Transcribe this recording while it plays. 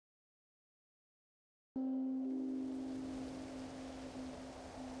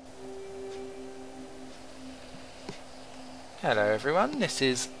Hello everyone, this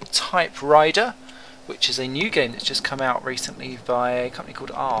is Typewriter, which is a new game that's just come out recently by a company called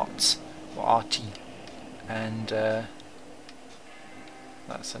Arts, or Arty, and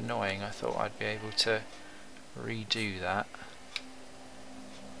that's annoying. I thought I'd be able to redo that.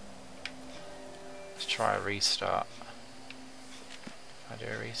 Let's try a restart. I do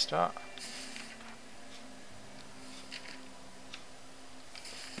a restart.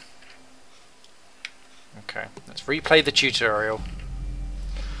 Okay, let's replay the tutorial.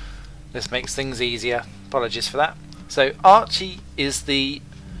 This makes things easier. Apologies for that. So Archie is the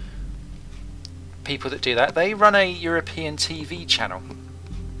people that do that. They run a European TV channel.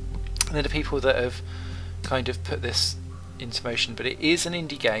 And they're the people that have kind of put this into motion. But it is an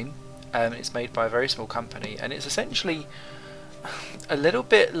indie game. It's made by a very small company. And it's essentially a little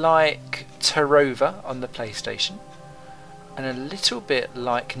bit like Desura on the PlayStation. And a little bit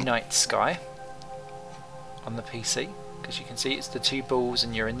like Night Sky on the PC, because you can see it's the two balls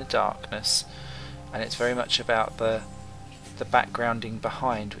and you're in the darkness, and it's very much about the backgrounding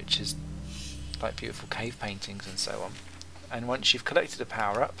behind, which is like beautiful cave paintings and so on. And once you've collected a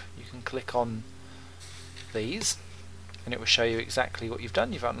power up, you can click on these and it will show you exactly what you've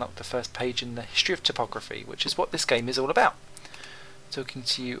done. You've unlocked the first page in the history of typography, which is what this game is all about, talking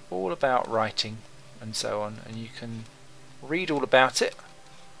to you all about writing and so on, and you can read all about it.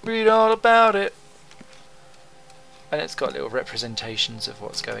 And it's got little representations of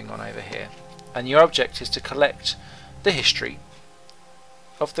what's going on over here. And your object is to collect the history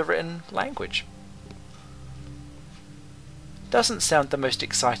of the written language. Doesn't sound the most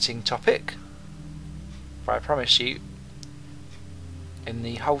exciting topic, but I promise you, in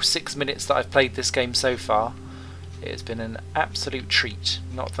the whole 6 minutes that I've played this game so far, it has been an absolute treat.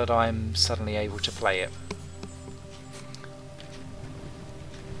 Not that I'm suddenly able to play it.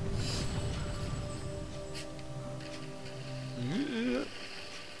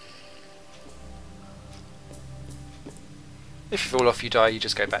 If you fall off, you die, you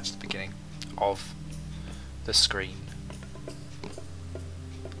just go back to the beginning of the screen.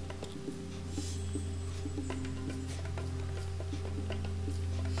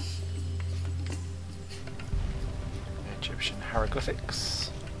 Egyptian hieroglyphics.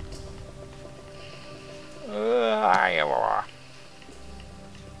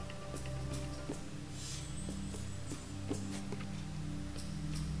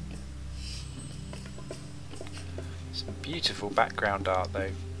 Beautiful background art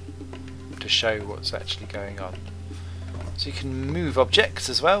though, to show what's actually going on. So you can move objects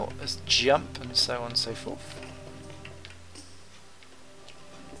as well as jump and so on and so forth.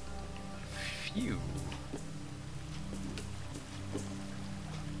 Phew.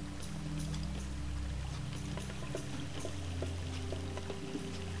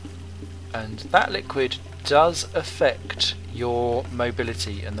 And that liquid does affect your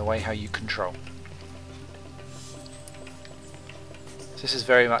mobility and the way how you control. This is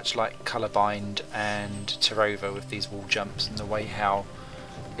very much like Colorbind and Terova with these wall jumps and the way how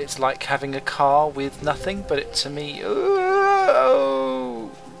it's like having a car with nothing, but it to me,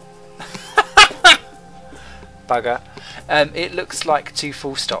 oh, bugger. It looks like two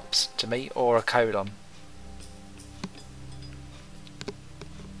full stops to me, or a colon.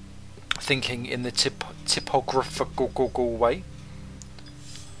 Thinking in the typographical way.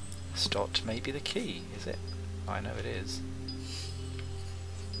 This dot may be the key, is it? I know it is.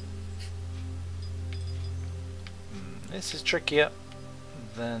 This is trickier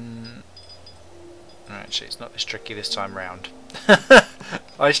than... Actually, it's not as tricky this time round.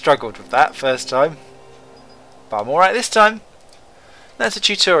 I struggled with that first time, but I'm alright this time. That's a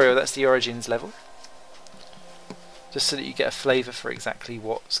tutorial, that's the Origins level. Just so that you get a flavour for exactly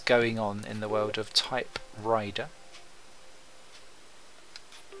what's going on in the world of Typewriter.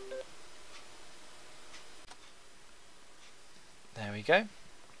 There we go.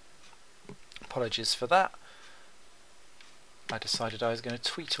 Apologies for that. I decided I was going to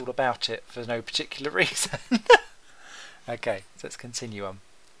tweet all about it for no particular reason. Okay, so let's continue on.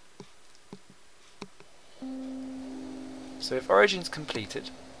 So if Origin's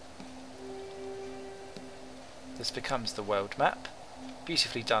completed, this becomes the world map.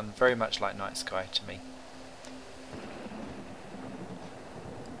 Beautifully done, very much like Night Sky to me.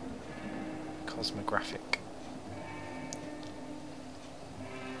 Cosmographic.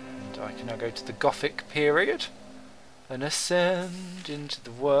 And I can now go to the Gothic period and ascend into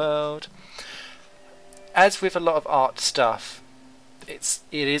the world. As with a lot of art stuff, it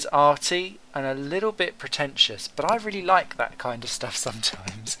is arty and a little bit pretentious, but I really like that kind of stuff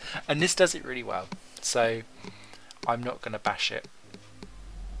sometimes, and this does it really well, so I'm not going to bash it.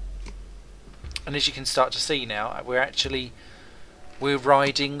 And as you can start to see now, we're actually we're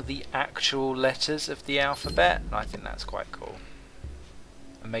riding the actual letters of the alphabet, and I think that's quite cool.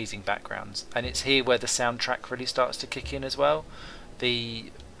 Amazing backgrounds, and it's here where the soundtrack really starts to kick in as well.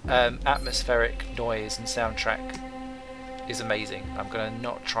 The atmospheric noise and soundtrack is amazing. I'm going to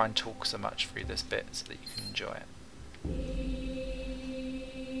not try and talk so much through this bit so that you can enjoy it.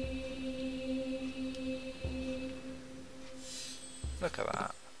 Look at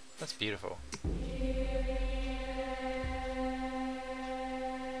that. That's beautiful.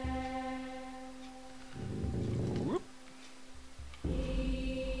 Whoop.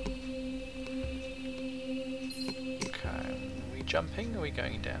 Okay, are we jumping or are we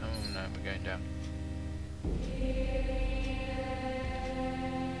going down? Oh no, we're going down.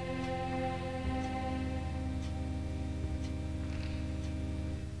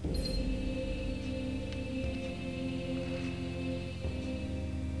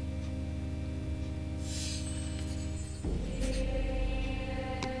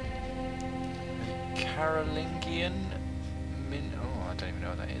 Carolingian Min. Oh, I don't even know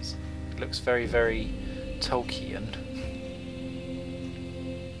what that is. It looks very, very Tolkien.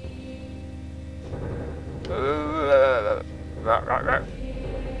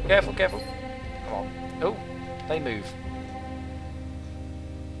 Careful, careful. Come on. Oh, they move.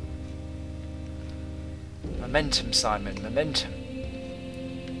 Momentum, Simon, momentum.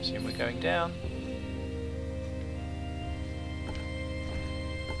 Assume we're going down.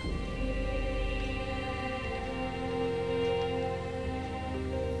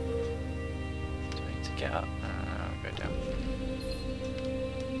 Get up. Go down.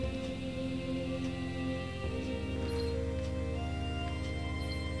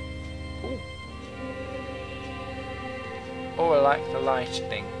 Ooh. Oh, I like the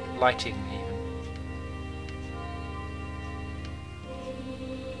lighting even.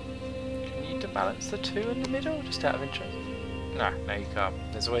 Can you balance the two in the middle, just out of interest? No, you can't.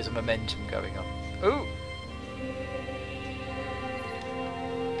 There's always a momentum going on. Ooh.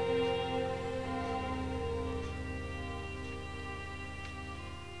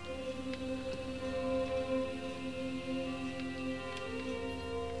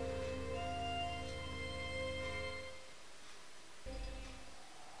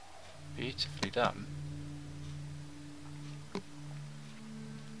 Beautifully done.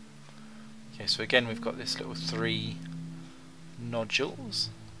 Okay, so again we've got this little 3 nodules.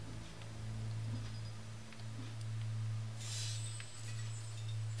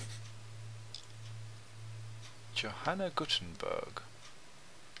 Johanna Gutenberg.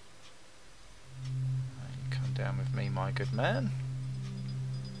 You come down with me, my good man.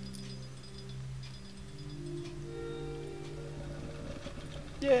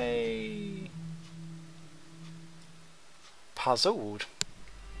 Yay! Puzzled.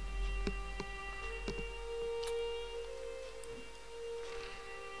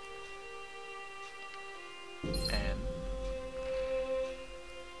 N.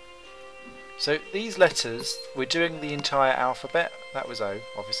 So these letters, we're doing the entire alphabet. That was O,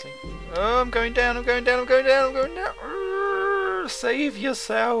 obviously. Oh, I'm going down, I'm going down, I'm going down, I'm going down. Urgh, save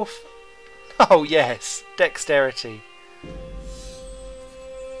yourself. Oh yes, dexterity.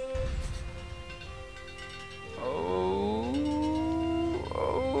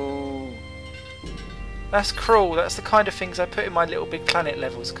 That's cruel. That's the kind of things I put in my Little Big Planet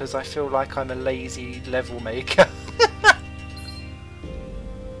levels because I feel like I'm a lazy level maker.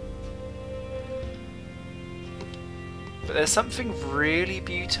 But there's something really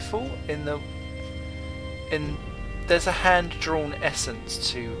beautiful in there's a hand-drawn essence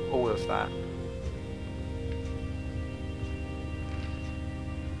to all of that.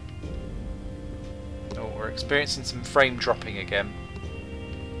 Oh, we're experiencing some frame dropping again.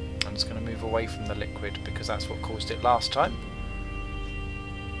 I'm just going to move away from the liquid because that's what caused it last time.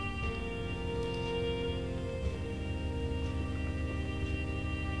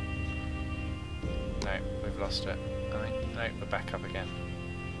 No, we've lost it. No, we're back up again.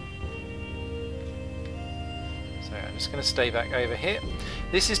 So I'm just going to stay back over here.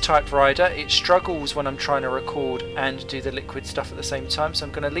 This is Typewriter. It struggles when I'm trying to record and do the liquid stuff at the same time, so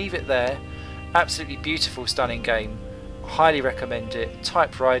I'm going to leave it there. Absolutely beautiful, stunning game. Highly recommend it.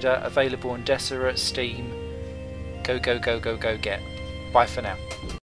 Typewriter, available on Desura, Steam. Go, go, go, go, go, get. Bye for now.